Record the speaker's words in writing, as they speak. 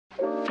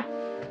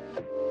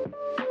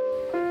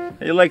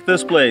Hey, you like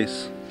this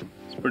place?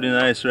 It's pretty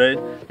nice, right?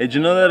 Hey, did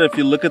you know that if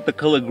you look at the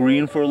color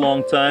green for a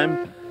long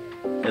time,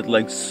 it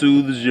like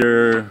soothes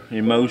your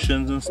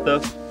emotions and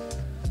stuff?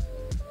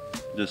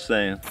 Just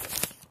saying.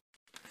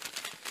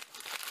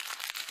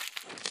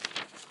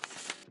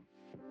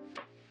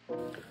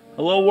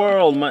 Hello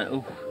world,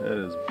 oh, that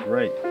is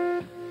bright.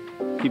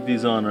 Keep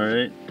these on,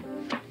 alright?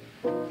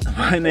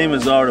 My name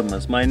is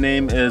Artemis. My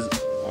name is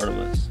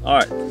Artemis.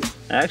 Art.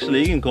 Actually,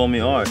 you can call me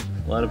Art.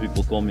 A lot of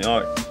people call me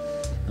Art.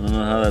 I don't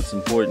know how that's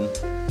important.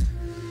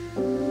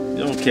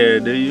 You don't care,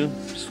 do you?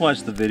 Just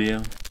watch the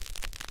video.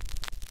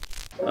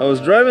 I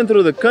was driving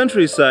through the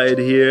countryside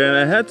here and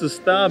I had to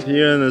stop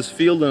here in this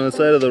field on the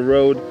side of the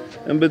road.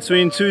 And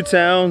between two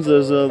towns,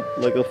 there's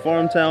like a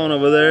farm town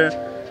over there.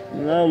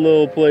 Another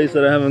little place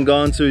that I haven't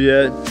gone to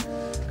yet.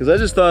 Because I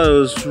just thought it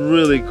was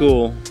really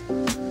cool.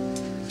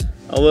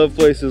 I love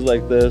places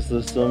like this.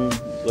 There's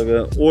like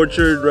an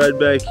orchard right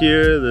back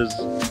here. There's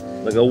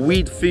like a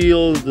wheat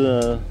field.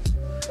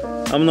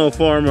 I'm no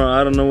farmer.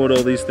 I don't know what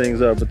all these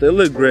things are, but they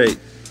look great.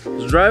 I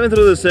was driving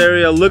through this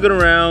area, looking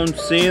around,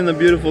 seeing the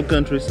beautiful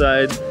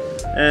countryside,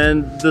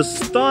 and this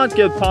thought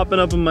kept popping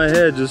up in my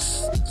head,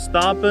 just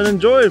stop and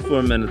enjoy it for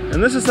a minute.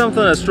 And this is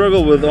something I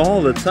struggle with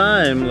all the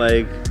time,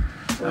 like,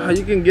 oh,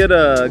 you can get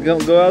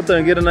go out there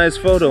and get a nice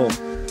photo.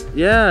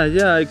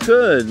 Yeah, I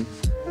could,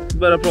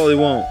 but I probably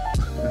won't.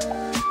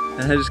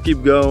 And I just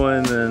keep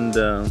going, and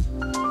I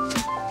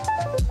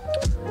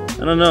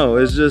don't know,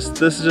 this just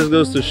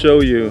goes to show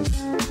you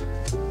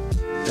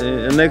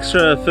an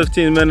extra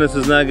 15 minutes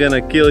is not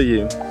gonna kill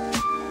you.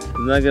 It's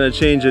not gonna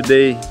change your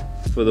day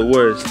for the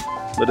worst,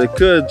 but it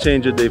could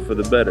change your day for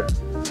the better.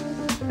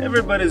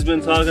 Everybody's been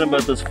talking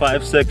about this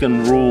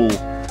 5-second rule.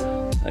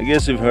 I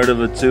guess you've heard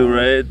of it too,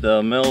 right?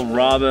 Mel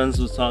Robbins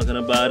was talking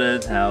about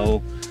it, how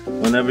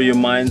whenever your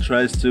mind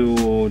tries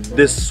to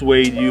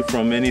dissuade you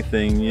from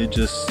anything, you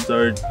just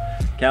start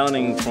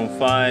counting from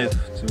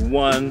 5 to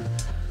 1,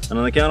 and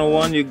on the count of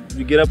 1 you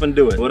get up and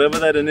do it. Whatever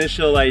that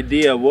initial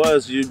idea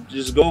was, you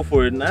just go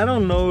for it. And I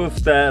don't know if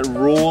that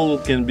rule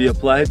can be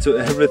applied to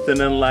everything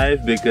in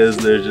life, because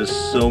there's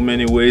just so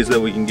many ways that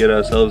we can get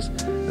ourselves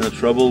into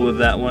trouble with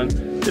that one.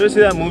 You ever see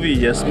that movie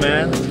Yes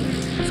Man?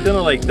 It's kind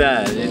of like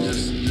that. You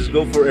just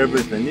go for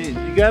everything.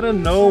 You gotta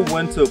know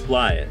when to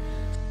apply it.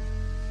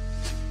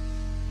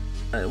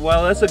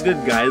 While that's a good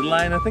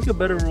guideline, I think a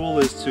better rule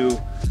is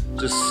to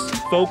just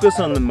focus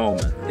on the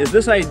moment. Is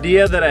this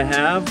idea that I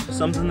have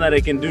something that I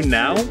can do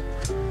now?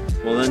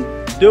 Well, then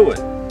do it.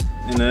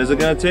 You know, is it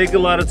gonna take a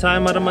lot of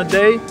time out of my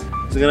day?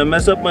 Is it gonna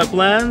mess up my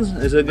plans?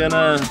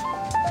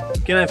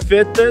 Can I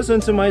fit this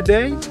into my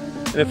day?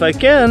 And if I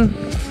can,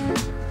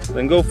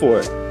 then go for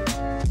it.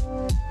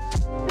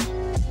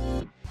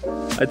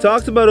 I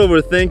talked about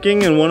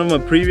overthinking in one of my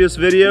previous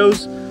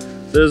videos.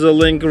 There's a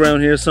link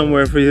around here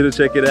somewhere for you to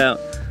check it out.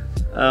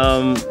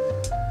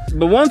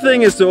 But one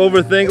thing is to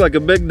overthink like a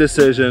big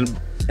decision,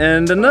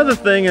 and another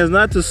thing is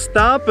not to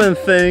stop and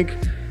think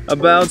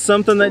about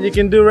something that you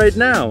can do right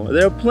now.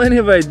 There are plenty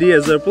of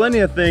ideas, there are plenty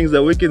of things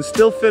that we can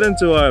still fit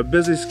into our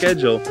busy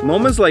schedule.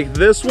 Moments like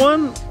this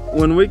one,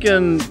 when we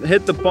can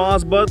hit the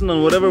pause button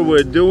on whatever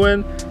we're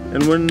doing,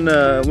 and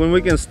when we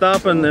can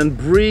stop and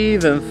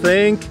breathe and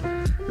think,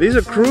 these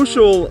are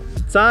crucial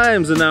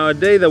times in our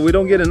day that we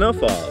don't get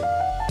enough of.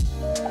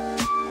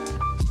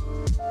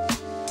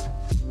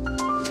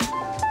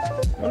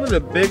 One of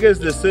the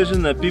biggest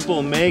decisions that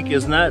people make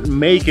is not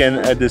making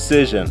a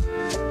decision.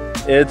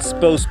 It's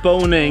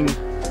postponing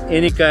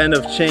any kind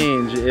of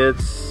change.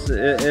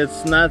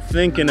 It's not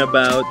thinking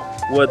about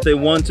what they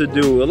want to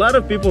do. A lot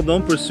of people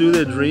don't pursue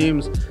their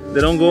dreams.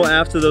 They don't go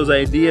after those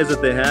ideas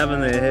that they have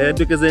in their head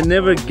because they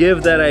never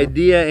give that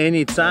idea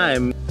any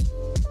time.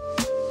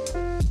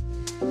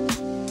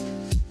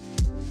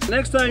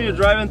 Next time you're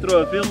driving through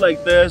a field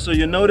like this, or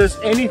you notice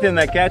anything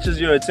that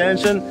catches your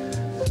attention,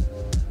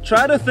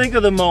 try to think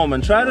of the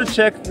moment. Try to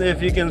check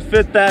if you can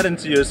fit that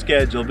into your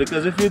schedule,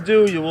 because if you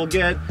do, you will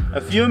get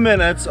a few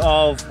minutes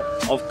of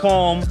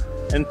calm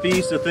and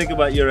peace to think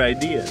about your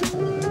idea.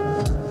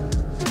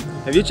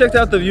 Have you checked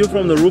out the view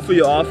from the roof of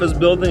your office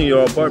building,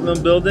 your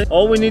apartment building?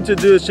 All we need to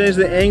do is change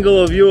the angle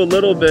of view a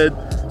little bit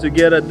to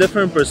get a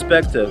different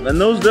perspective.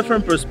 And those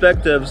different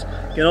perspectives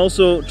can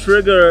also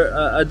trigger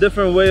a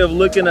different way of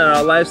looking at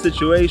our life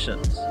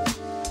situations.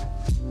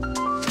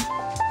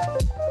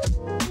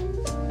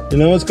 You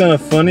know what's kind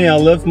of funny? I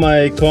left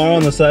my car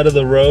on the side of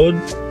the road.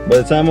 By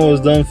the time I was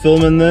done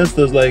filming this,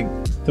 there's like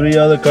 3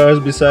 other cars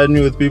beside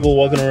me with people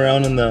walking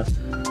around in the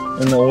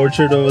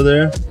orchard over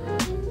there.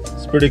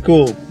 It's pretty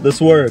cool.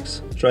 This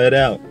works. Try it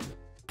out.